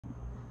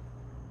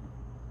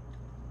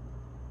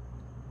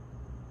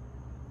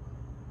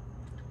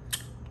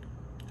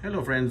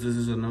Hello friends, this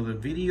is another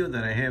video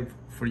that I have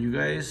for you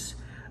guys.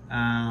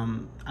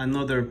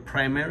 Another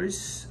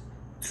Primaris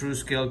true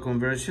scale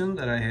conversion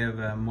that I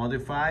have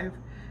modified.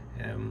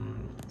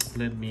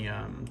 Let me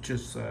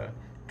just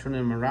turn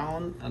him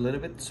around a little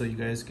bit so you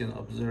guys can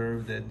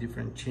observe the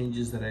different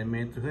changes that I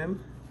made to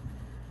him.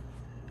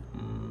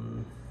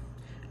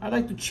 I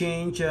like to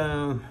change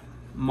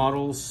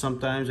models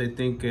sometimes. I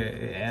think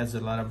it adds a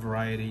lot of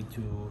variety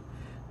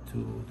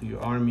to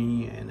your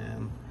army,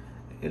 and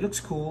it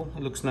looks cool,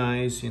 it looks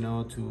nice, you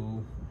know,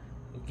 to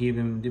give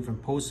him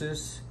different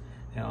poses.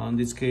 In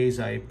this case,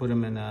 I put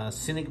him in a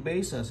scenic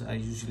base, as I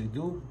usually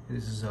do.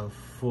 This is a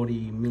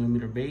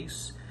 40mm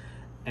base,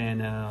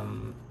 and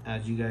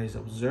as you guys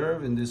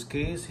observe, in this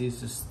case,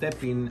 he's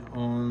stepping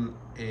on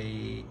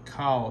a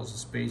cow's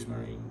space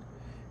marine.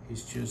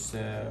 He's just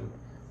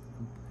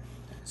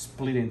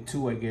split in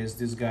two, I guess.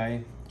 This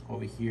guy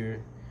over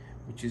here,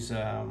 which is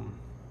a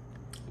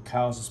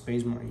cow's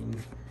space marine,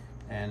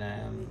 and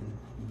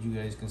you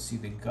guys can see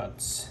the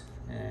guts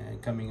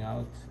coming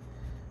out.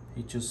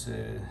 He just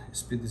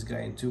split this guy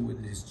in two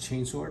with his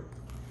chainsword,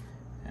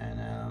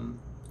 and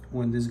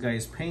when this guy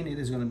is painted,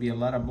 there's going to be a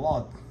lot of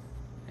blood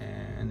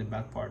in the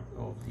back part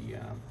of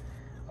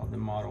the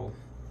model.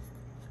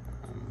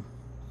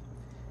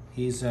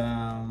 He's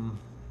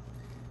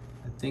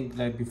I think,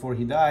 like, before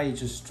he died, he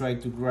just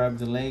tried to grab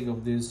the leg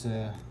of this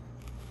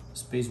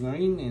space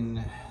marine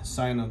in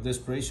sign of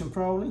desperation,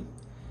 probably.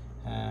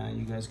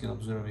 You guys can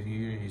observe it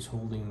here. He's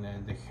holding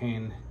the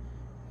hand,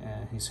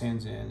 his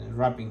hands, and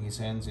wrapping his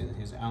hands in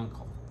his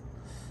ankle.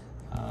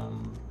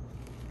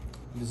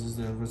 This is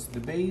the rest of the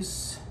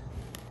base,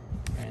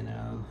 and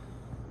I'm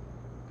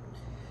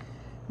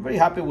very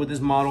happy with this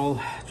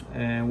model.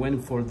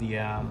 Went for the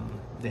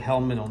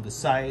helmet on the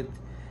side,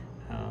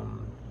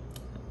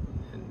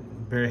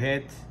 bare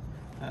head.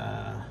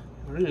 I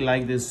really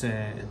like this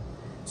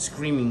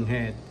screaming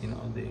head, you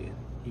know,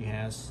 he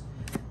has.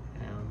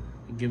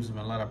 It gives him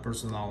a lot of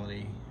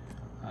personality,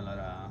 a lot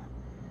of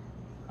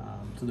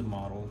to the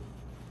model.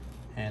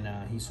 And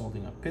he's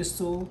holding a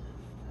pistol.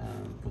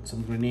 Put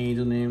some grenades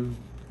on him.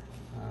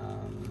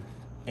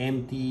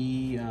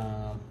 Empty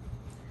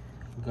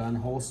gun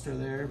holster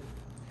there.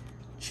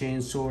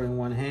 Chainsaw in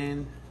one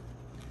hand.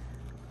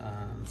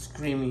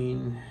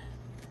 Screaming,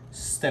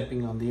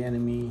 stepping on the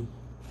enemy,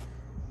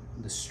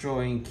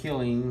 destroying,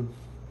 killing,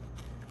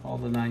 all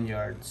the 9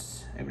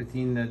 yards,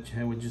 everything that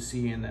would you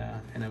see in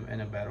a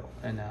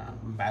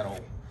battle.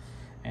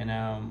 And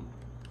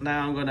now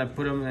I'm gonna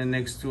put him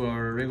next to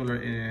our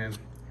regular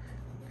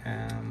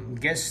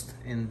guest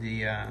in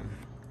the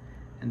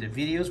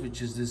videos,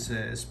 which is this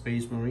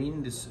space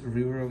marine, this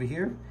river over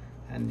here,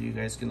 and you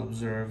guys can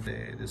observe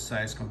the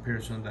size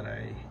comparison that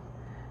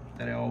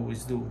I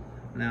always do.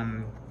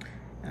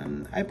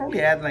 I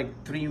probably add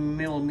like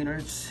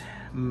 3mm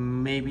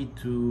maybe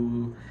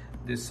to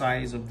the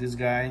size of this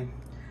guy.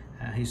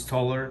 He's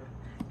taller.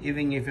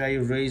 Even if I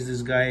raise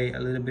this guy a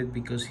little bit,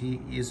 because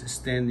he is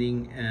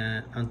standing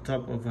on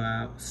top of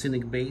a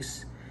scenic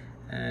base,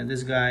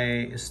 this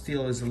guy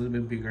still is a little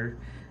bit bigger.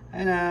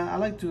 And I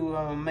like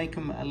to make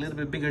him a little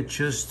bit bigger,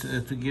 just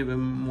to give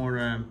him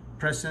more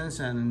presence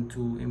and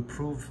to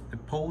improve the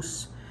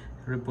pose,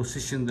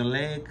 reposition the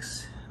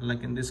legs,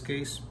 like in this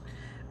case.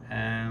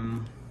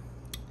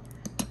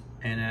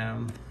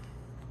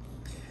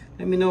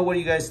 Let me know what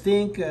you guys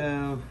think.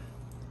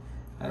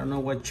 I don't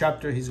know what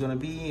chapter he's gonna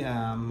be.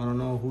 I don't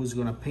know who's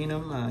gonna paint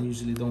him. I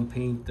usually don't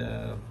paint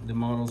the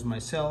models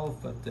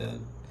myself, but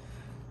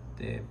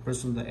the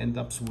person that ends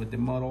up with the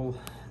model,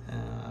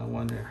 I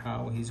wonder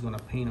how he's gonna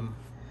paint him.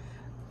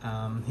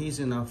 He's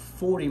in a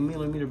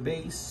 40mm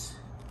base,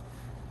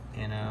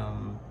 and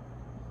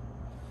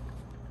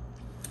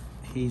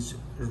he's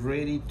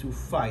ready to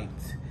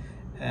fight.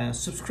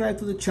 Subscribe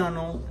to the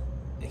channel,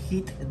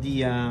 hit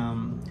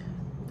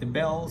the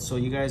bell so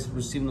you guys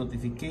receive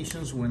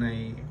notifications when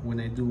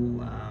I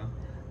do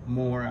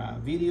more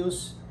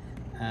videos.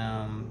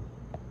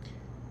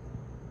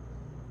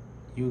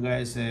 You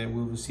guys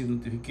will receive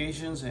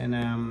notifications,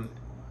 and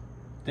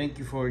thank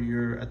you for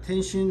your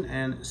attention,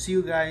 and see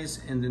you guys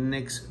in the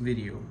next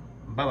video.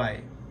 Bye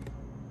bye.